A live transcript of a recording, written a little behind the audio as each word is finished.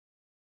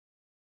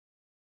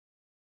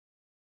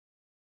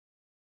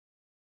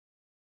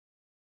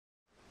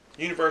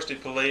University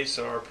police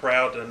are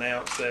proud to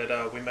announce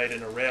that we made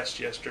an arrest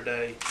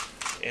yesterday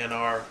in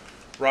our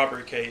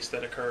robbery case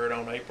that occurred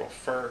on April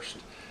 1st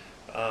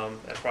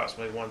at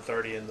approximately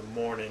 1:30 in the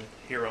morning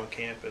here on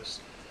campus.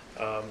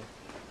 Um,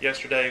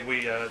 Yesterday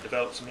we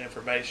developed some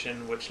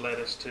information which led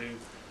us to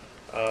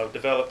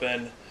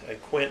developing a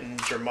Quentin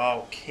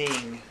Jamal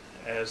King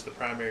as the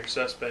primary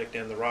suspect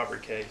in the robbery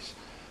case.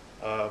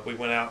 We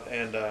went out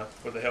and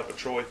with the help of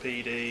Troy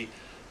PD,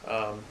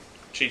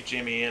 Chief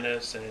Jimmy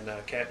Ennis, and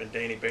Captain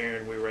Danny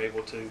Barron, we were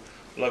able to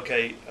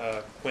locate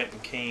Quentin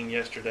King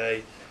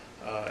yesterday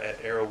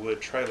at Arrowwood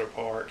Trailer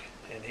Park,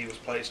 and he was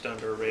placed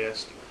under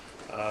arrest.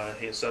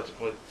 He has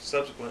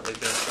subsequently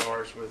been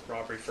charged with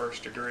robbery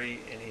first degree,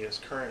 and he is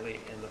currently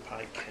in the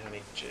Pike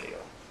County Jail.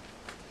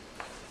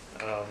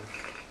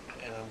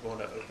 And I'm going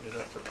to open it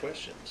up for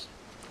questions.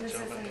 This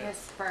isn't his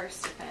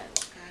first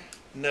offense, correct?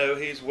 No,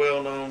 he's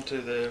well known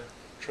to the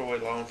Troy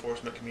law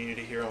enforcement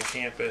community here on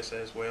campus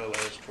as well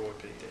as Troy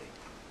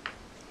PD.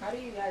 How do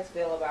you guys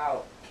feel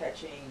about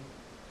catching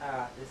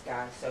this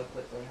guy so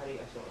quickly? How do you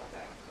guys feel about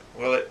that?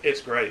 Well,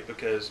 it's great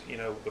because,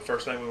 the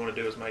first thing we want to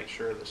do is make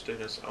sure that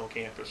students on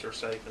campus are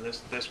safe, and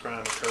this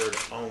crime occurred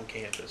on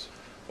campus.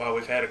 While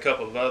we've had a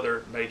couple of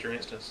other major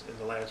incidents in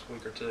the last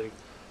week or two,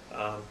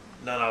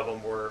 none of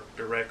them were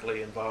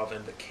directly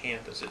involving the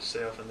campus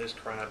itself, and this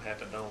crime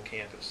happened on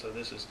campus. So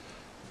this is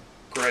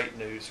great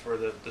news for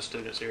the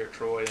students here at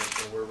Troy,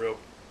 and we're real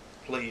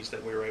pleased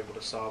that we were able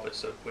to solve it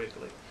so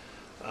quickly.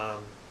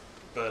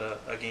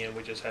 But again,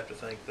 we just have to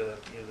thank the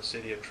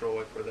city of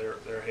Troy for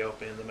their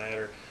help in the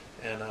matter,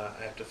 and I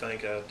have to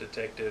thank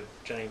Detective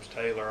James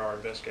Taylor, our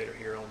investigator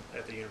here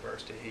at the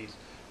university.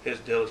 His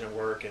diligent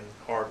work and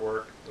hard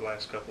work the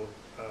last couple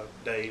of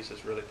days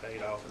has really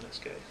paid off in this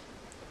case.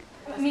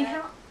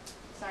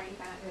 Sorry, you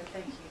got it.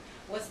 Thank you.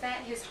 Was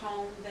that his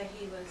home that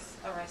he was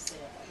arrested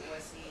at?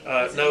 Was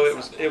he? No,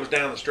 it was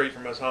down the street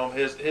from his home.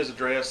 His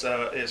address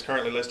is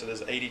currently listed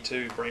as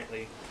 82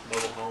 Brantley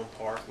Mobile Home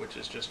Park, which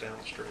is just down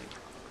the street.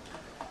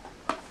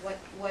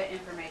 What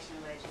information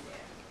led you there?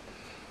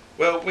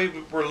 Well, we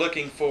were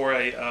looking for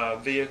a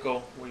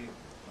vehicle. We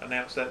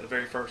announced that the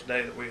very first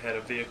day that we had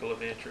a vehicle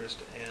of interest,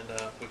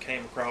 and we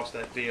came across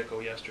that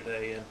vehicle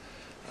yesterday, and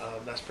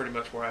that's pretty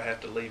much where I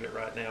have to leave it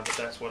right now, but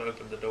that's what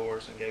opened the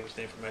doors and gave us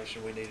the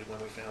information we needed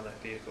when we found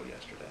that vehicle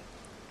yesterday.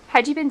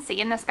 Had you been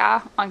seeing this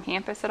guy on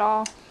campus at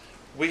all?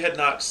 We had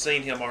not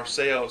seen him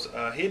ourselves.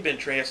 He had been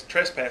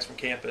trespassed from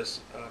campus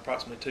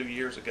approximately 2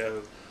 years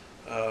ago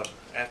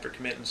after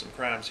committing some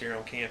crimes here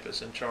on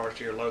campus and charged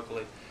here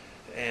locally.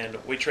 And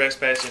we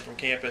trespassed him from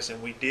campus,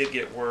 and we did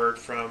get word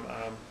from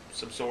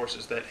some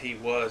sources that he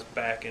was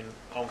back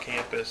on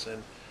campus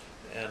and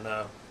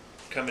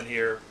coming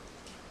here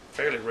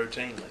fairly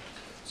routinely.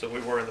 So we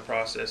were in the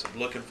process of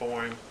looking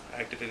for him,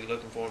 actively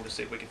looking for him to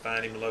see if we could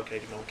find him and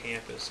locate him on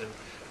campus. And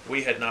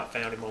we had not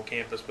found him on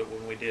campus, but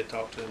when we did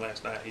talk to him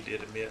last night, he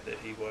did admit that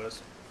he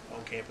was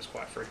on campus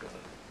quite frequently.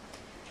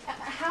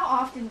 How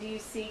often do you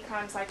see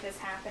crimes like this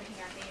happen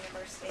here at the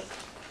university?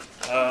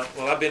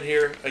 Well, I've been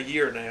here a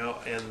year now,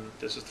 and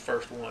this is the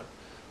first one.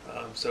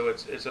 So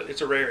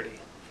it's a rarity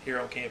here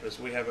on campus.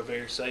 We have a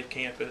very safe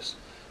campus.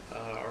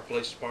 Our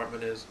police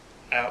department is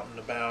out and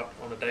about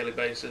on a daily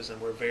basis,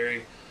 and we're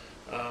very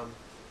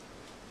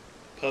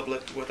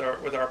public with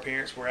our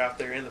parents. We're out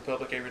there in the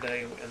public every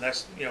day, and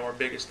that's our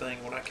biggest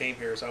thing. When I came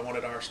here, is I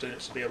wanted our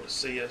students to be able to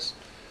see us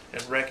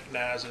and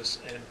recognize us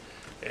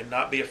and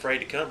not be afraid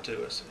to come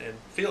to us and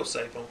feel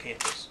safe on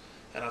campus.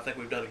 And I think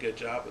we've done a good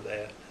job of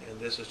that. And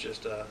this is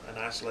just an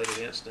isolated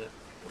incident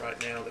right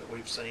now that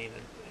we've seen,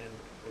 and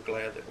we're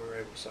glad that we were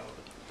able to solve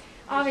it.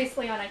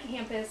 Obviously, on a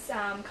campus,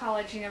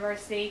 college,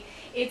 university,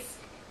 it's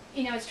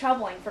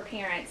troubling for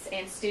parents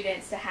and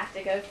students to have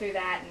to go through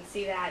that and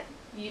see that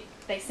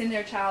they send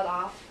their child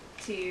off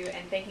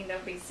and thinking they'll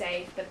be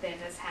safe, but then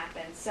this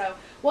happens. So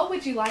what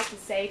would you like to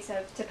say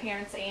to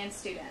parents and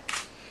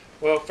students?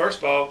 Well, first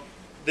of all,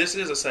 this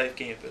is a safe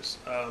campus.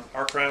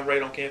 Our crime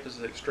rate on campus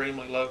is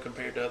extremely low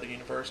compared to other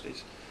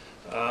universities.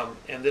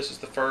 And this is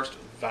the first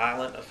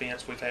violent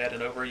offense we've had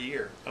in over a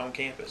year on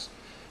campus.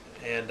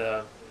 And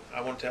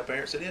I want to tell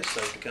parents it is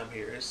safe to come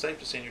here. It's safe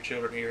to send your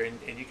children here,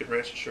 and you can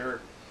rest assured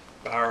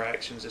by our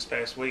actions this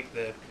past week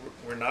that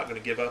we're not going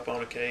to give up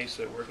on a case,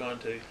 that we're going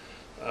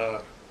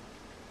to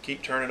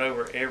keep turning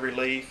over every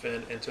leaf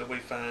until we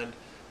find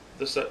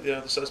the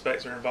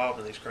suspects that are involved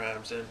in these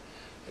crimes.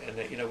 And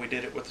we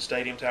did it with the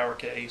Stadium Tower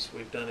case.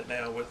 We've done it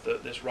now with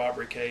this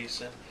robbery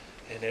case,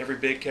 and every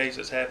big case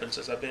that's happened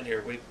since I've been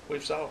here,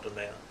 we've solved them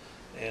now.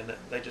 And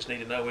they just need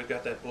to know we've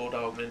got that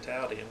bulldog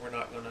mentality, and we're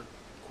not going to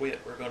quit.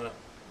 We're going to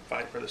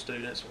fight for the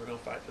students, and we're going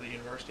to fight for the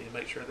university and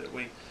make sure that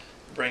we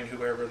bring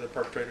whoever the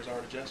perpetrators are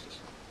to justice.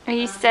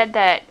 You said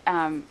that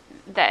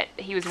that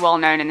he was well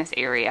known in this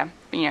area.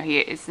 He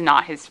is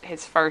not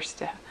his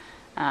first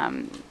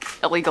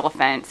illegal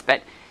offense,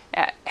 but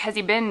has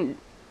he been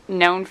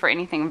known for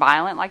anything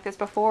violent like this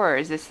before, or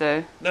is this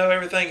a... No,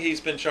 everything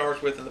he's been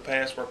charged with in the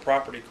past were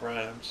property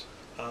crimes.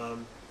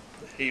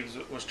 He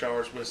was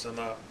charged with some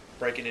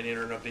breaking and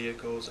entering of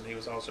vehicles, and he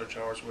was also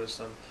charged with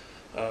some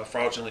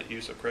fraudulent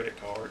use of credit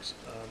cards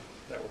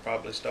that were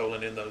probably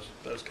stolen in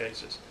those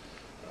cases,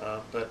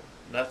 but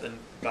nothing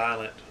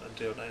violent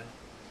until now.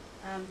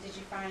 Did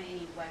you find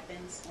any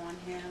weapons on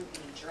him,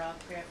 any drug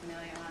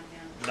paraphernalia on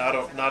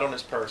him? Not on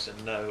his person,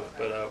 no.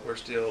 But we're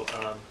still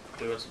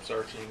doing some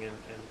searching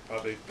and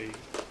probably be,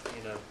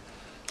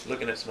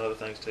 looking at some other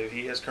things too.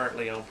 He is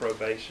currently on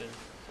probation,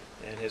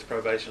 and his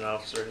probation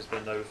officer has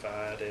been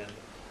notified, and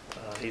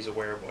he's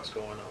aware of what's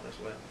going on as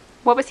well.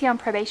 What was he on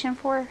probation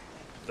for?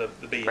 The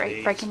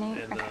BEDs Breaking and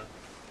in? Okay.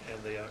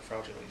 the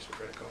fraudulent use of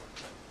credit cards.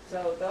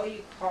 So though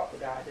you caught the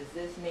guy, does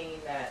this mean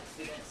that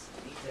students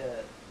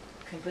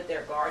can put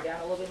their guard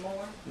down a little bit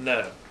more?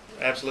 No,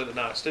 absolutely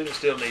not. Students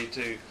still need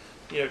to,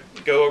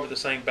 go over the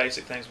same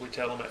basic things we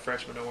tell them at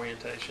freshman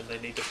orientation. They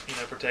need to,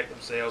 protect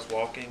themselves,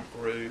 walk in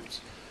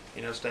groups,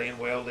 stay in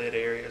well-lit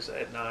areas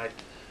at night,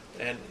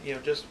 and,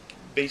 just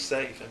be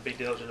safe and be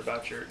diligent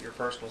about your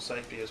personal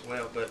safety as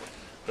well. But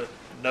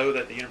know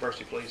that the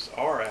University Police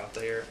are out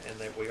there and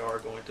that we are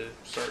going to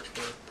search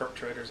for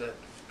perpetrators that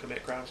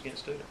commit crimes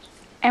against students.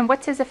 And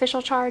what's his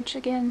official charge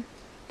again?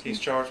 He's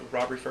charged with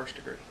robbery first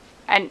degree,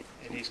 And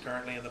and he's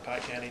currently in the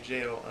Pike County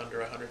Jail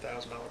under a $100,000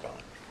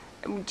 bond.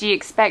 do you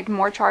expect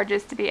more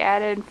charges to be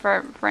added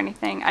for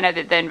anything? I know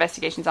that the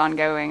investigation's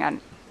ongoing.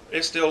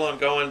 It's still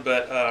ongoing,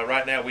 but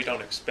right now we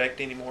don't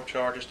expect any more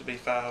charges to be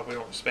filed. We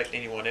don't expect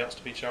anyone else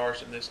to be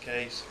charged in this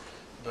case,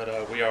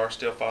 but we are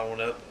still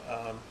following up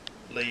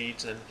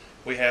leads, and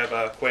we have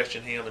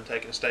questioned him and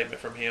taken a statement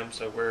from him,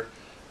 so we're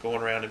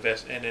going around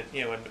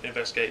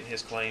investigating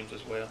his claims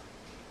as well.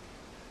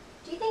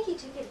 Do you think he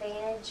took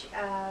advantage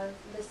of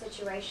the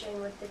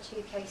situation with the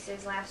 2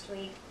 cases last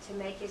week to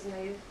make his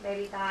move?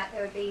 Maybe thought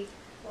there would be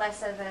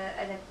less of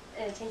an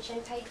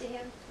attention paid to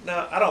him?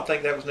 No, I don't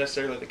think that was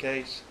necessarily the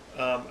case.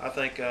 I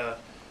think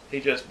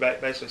he just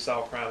basically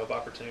saw a crime of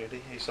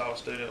opportunity. He saw a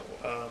student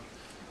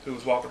who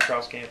was walking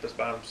across campus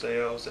by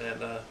themselves,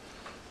 and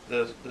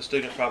the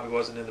student probably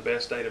wasn't in the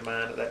best state of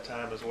mind at that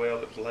time as well.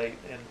 It was late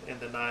in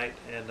the night,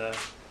 and a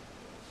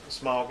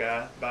small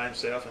guy by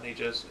himself, and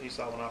he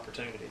saw an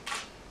opportunity.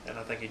 And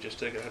I think he just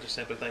took it. I just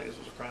simply think this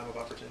was a crime of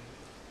opportunity.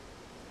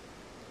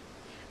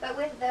 But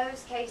with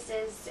those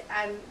cases,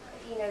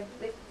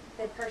 with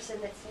the person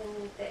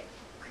that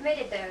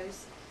committed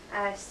those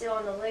still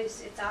on the loose,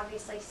 it's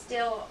obviously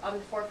still on the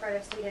forefront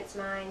of students'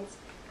 minds.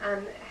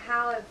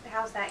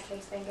 How's that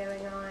case been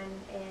going on,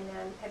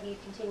 and have you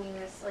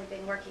continuously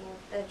been working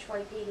with the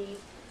Troy PD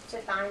to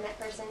find that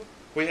person?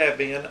 We have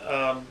been.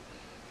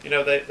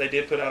 They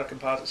did put out a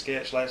composite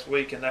sketch last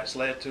week, and that's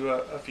led to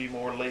a few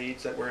more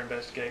leads that we're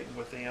investigating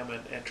with them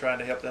and trying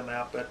to help them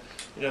out. But,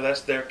 that's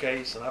their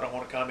case, and I don't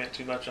want to comment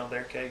too much on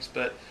their case.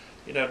 But,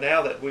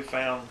 now that we've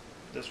found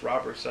this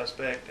robbery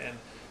suspect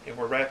and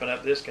we're wrapping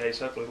up this case,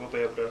 hopefully we'll be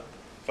able to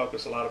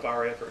focus a lot of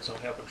our efforts on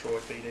helping Troy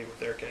PD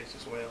with their case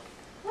as well.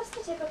 What's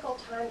the typical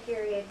time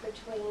period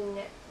between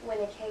when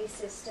a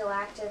case is still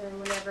active and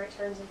whenever it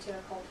turns into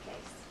a cold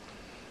case?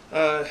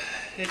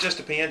 It just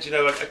depends.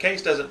 A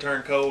case doesn't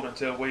turn cold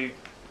until we've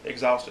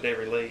exhausted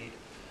every lead.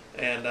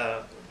 And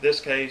this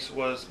case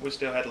we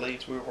still had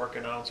leads we were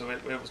working on, so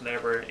it was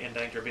never in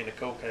danger of being a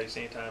cold case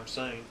anytime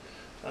soon.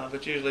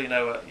 But usually,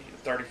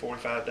 30,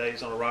 45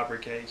 days on a robbery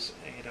case,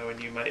 and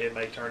it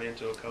may turn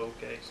into a cold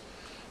case.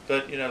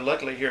 But,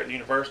 luckily here at the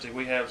university,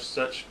 we have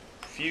such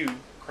few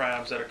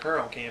crimes that occur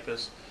on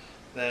campus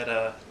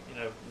that,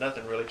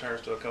 nothing really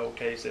turns to a cold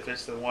case. If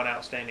it's the one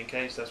outstanding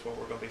case, that's what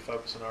we're going to be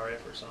focusing our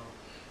efforts on.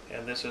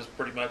 And this is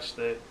pretty much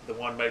the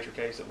one major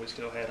case that we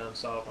still had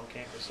unsolved on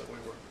campus, so we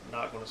were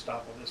not going to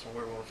stop on this one.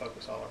 We were going to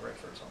focus all our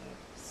efforts on it.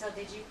 So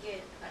did you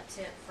get a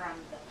tip from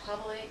the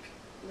public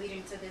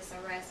leading to this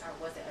arrest, or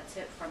was it a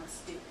tip from a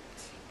student?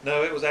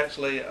 No, it was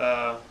actually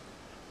a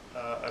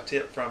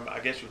tip from,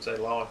 I guess you would say,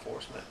 law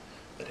enforcement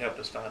that helped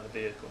us find the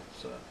vehicle.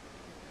 So.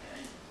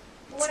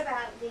 What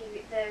about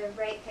the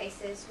rape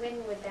cases?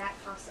 When would that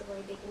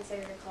possibly be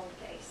considered a cold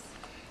case?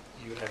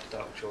 You would have to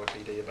talk to Troy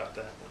PD about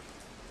that one.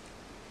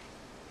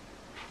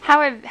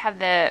 How have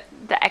the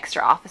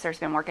extra officers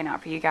been working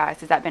out for you guys?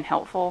 Has that been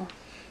helpful?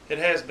 It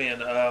has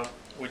been.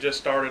 We just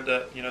started,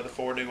 the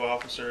 4 new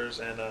officers,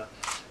 and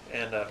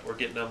we're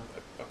getting them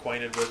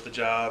acquainted with the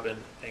job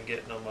and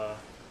getting them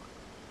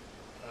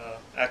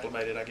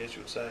acclimated, I guess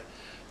you would say.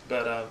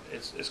 But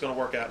it's going to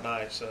work out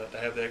nice to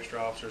have the extra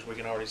officers. We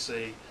can already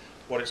see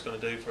what it's going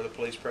to do for the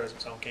police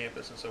presence on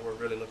campus, and so we're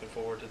really looking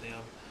forward to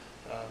them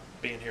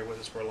being here with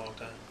us for a long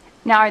time.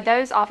 Now, are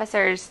those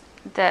officers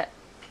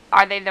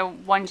are they the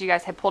ones you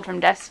guys had pulled from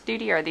desk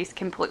duty, or are these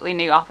completely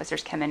new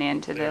officers coming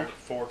into There are the...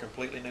 4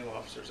 completely new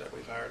officers that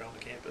we've hired on the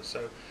campus,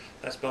 so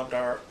that's bumped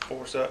our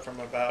force up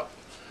from about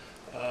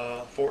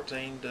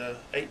 14 to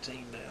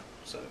 18 now,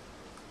 so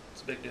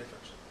it's a big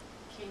difference.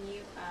 Can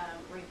you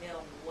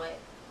reveal what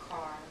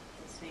car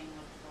is being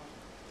looked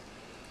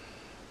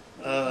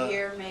for?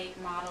 Year, make,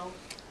 model,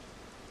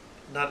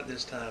 Not at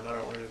this time. I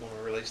don't really want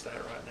to release that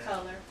right now.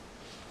 color?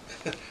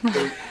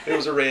 It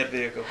was a red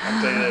vehicle.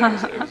 I'll tell you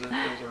that. It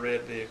was a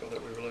red vehicle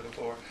that we were looking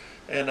for.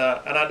 And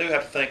I do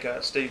have to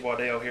thank Steve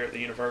Waddell here at the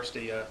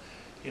university.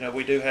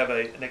 We do have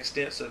an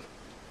extensive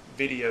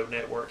video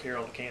network here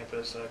on the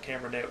campus, a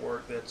camera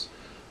network that's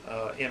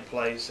in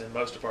place in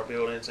most of our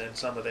buildings and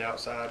some of the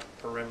outside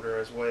perimeter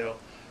as well.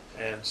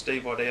 And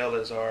Steve Waddell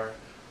is our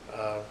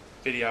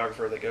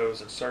videographer that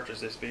goes and searches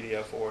this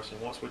video for us.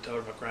 And once we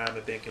told him a crime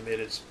had been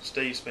committed,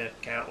 Steve spent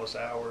countless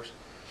hours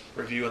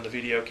reviewing the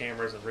video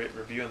cameras and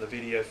reviewing the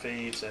video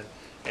feeds, and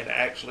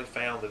actually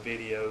found the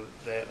video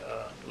that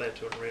led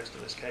to an arrest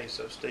in this case.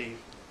 So Steve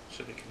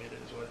should be committed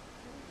as well.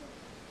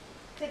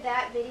 Could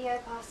that video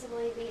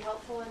possibly be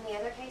helpful in the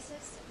other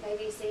cases?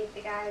 Maybe see if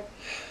the guy.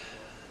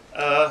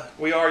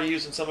 We are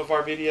using some of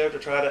our video to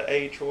try to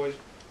aid Troy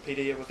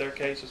PD with their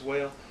case as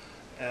well,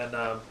 and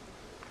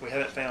we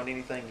haven't found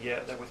anything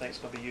yet that we think is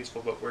going to be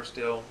useful, but we're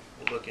still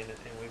looking, and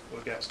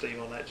we've got Steve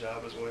on that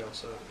job as well,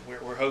 so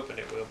we're hoping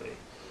it will be,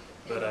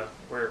 but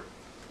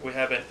we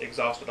haven't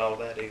exhausted all of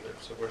that either,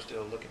 so we're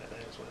still looking at that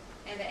as well.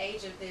 And the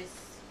age of this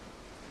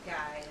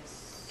guy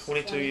is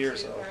 22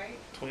 years old. right?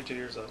 22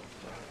 years old.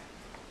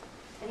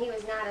 And he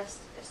was not a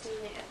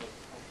student at the.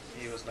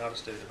 He was not a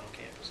student on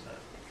campus, no.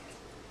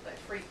 But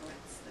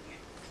frequents the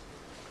campus.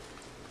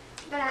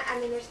 But I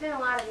mean, there's been a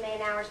lot of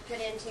man hours put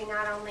into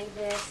not only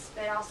this,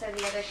 but also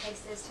the other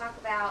cases. Talk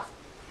about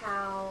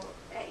how,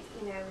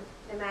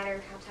 no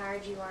matter how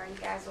tired you are, you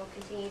guys will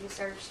continue to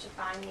search to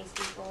find these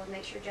people and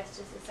make sure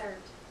justice is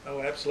served.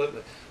 Oh,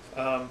 absolutely.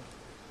 I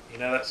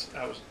was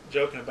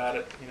joking about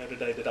it,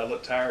 today, that I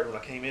looked tired when I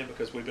came in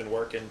because we've been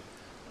working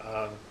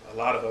a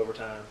lot of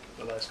overtime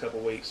the last couple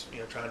of weeks,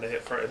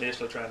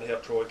 initially trying to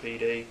help Troy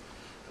PD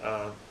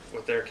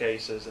with their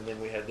cases, and then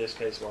we had this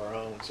case of our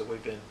own. So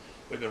we've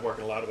been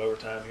working a lot of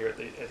overtime here at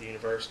the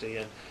university,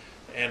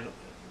 and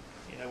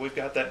we've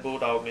got that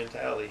bulldog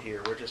mentality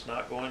here. We're just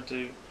not going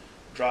to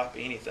drop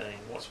anything.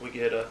 Once we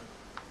get a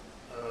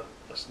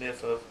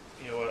sniff of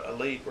a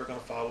lead, we're going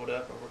to follow it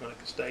up, and we're going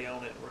to stay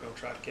on it, and we're going to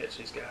try to catch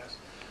these guys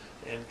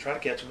and try to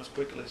catch them as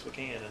quickly as we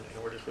can.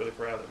 And we're just really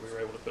proud that we were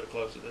able to put a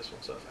close to this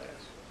one so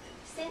fast.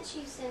 Since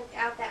you sent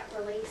out that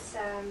release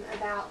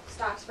about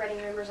stop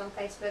spreading rumors on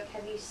Facebook,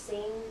 have you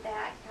seen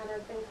that kind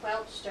of been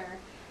quelched, or?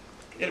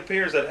 It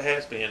appears that it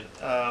has been.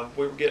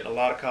 We were getting a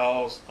lot of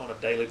calls on a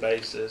daily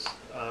basis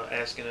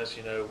asking us,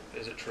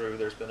 is it true?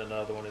 There's been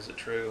another one. Is it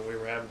true? And we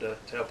were having to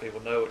tell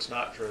people, no, it's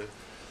not true.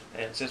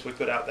 And since we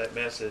put out that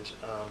message,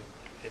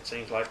 it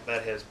seems like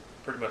that has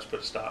pretty much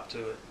put a stop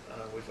to it.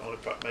 We've only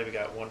maybe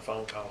got one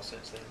phone call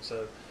since then.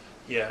 So,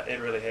 yeah,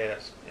 it really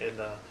has. And,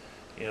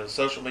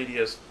 social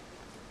media is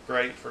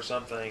great for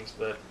some things,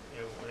 but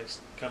when it's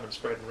coming to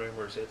spreading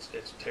rumors,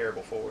 it's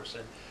terrible for us.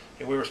 And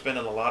we were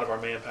spending a lot of our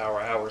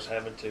manpower hours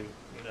having to,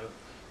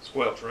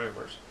 squelch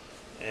rumors.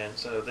 And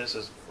so this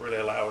has really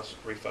allowed us to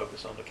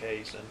refocus on the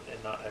case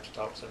and not have to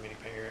talk to so many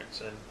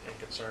parents and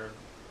concerned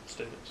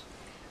students.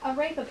 A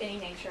rape of any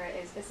nature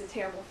is a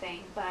terrible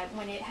thing, but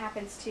when it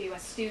happens to a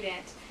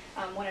student,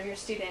 one of your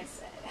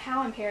students,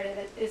 how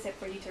imperative is it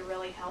for you to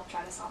really help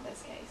try to solve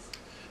this case?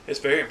 It's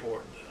very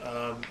important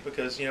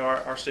because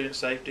our student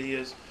safety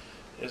is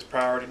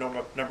priority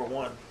number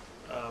one.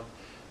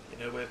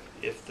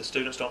 If the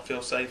students don't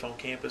feel safe on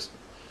campus,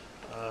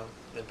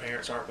 then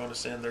parents aren't going to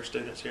send their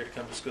students here to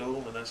come to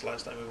school, and that's the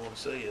last thing we want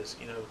to see is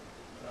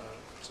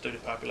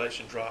student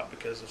population drop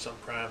because of some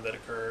crime that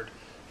occurred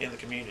in the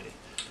community.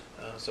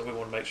 So we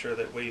want to make sure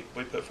that we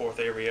put forth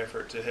every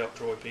effort to help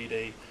Troy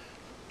PD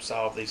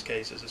solve these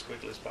cases as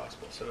quickly as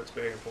possible. So it's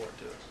very important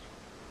to us.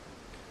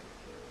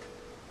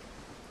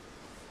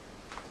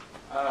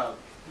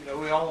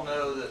 We all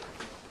know that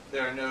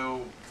there are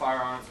no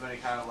firearms of any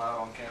kind allowed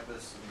on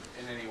campus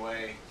in any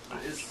way.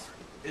 But is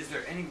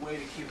there any way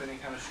to keep any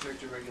kind of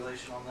stricter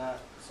regulation on that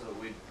so that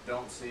we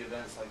don't see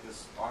events like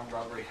this armed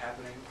robbery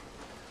happening?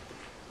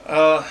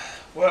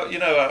 Well,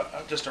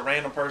 just a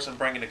random person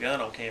bringing a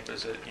gun on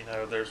campus,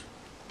 there's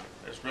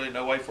really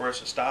no way for us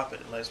to stop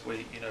it unless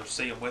we,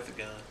 see them with a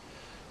gun.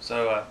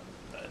 So,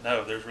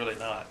 no, there's really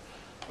not.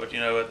 But,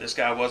 this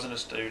guy wasn't a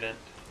student.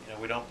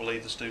 We don't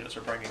believe the students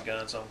are bringing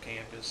guns on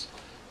campus.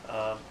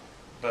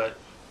 But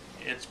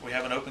we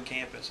have an open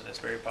campus, and it's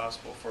very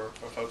possible for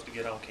folks to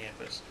get on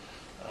campus.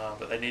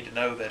 But they need to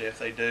know that if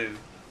they do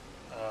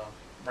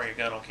bring a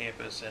gun on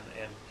campus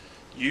and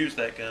use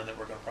that gun, that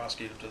we're going to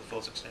prosecute them to the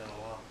fullest extent of the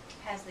law.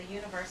 Has the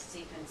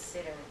university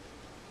considered,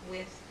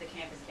 with the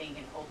campus being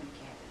an open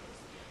campus,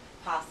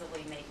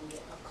 possibly making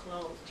it a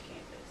closed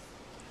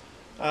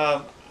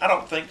campus? I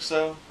don't think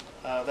so.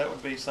 That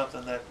would be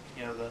something that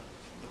the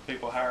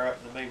people higher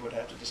up than me would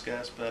have to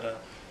discuss. But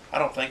I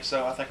don't think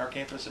so. I think our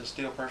campus is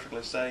still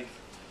perfectly safe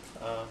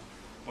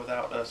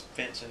without us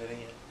fencing it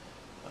in.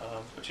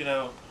 But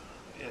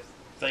if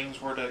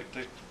things were to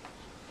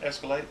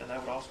escalate, then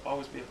that would also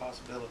always be a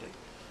possibility.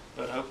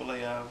 But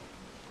hopefully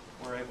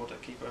we're able to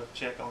keep a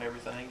check on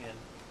everything,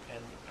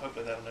 and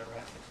hopefully that'll never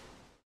happen.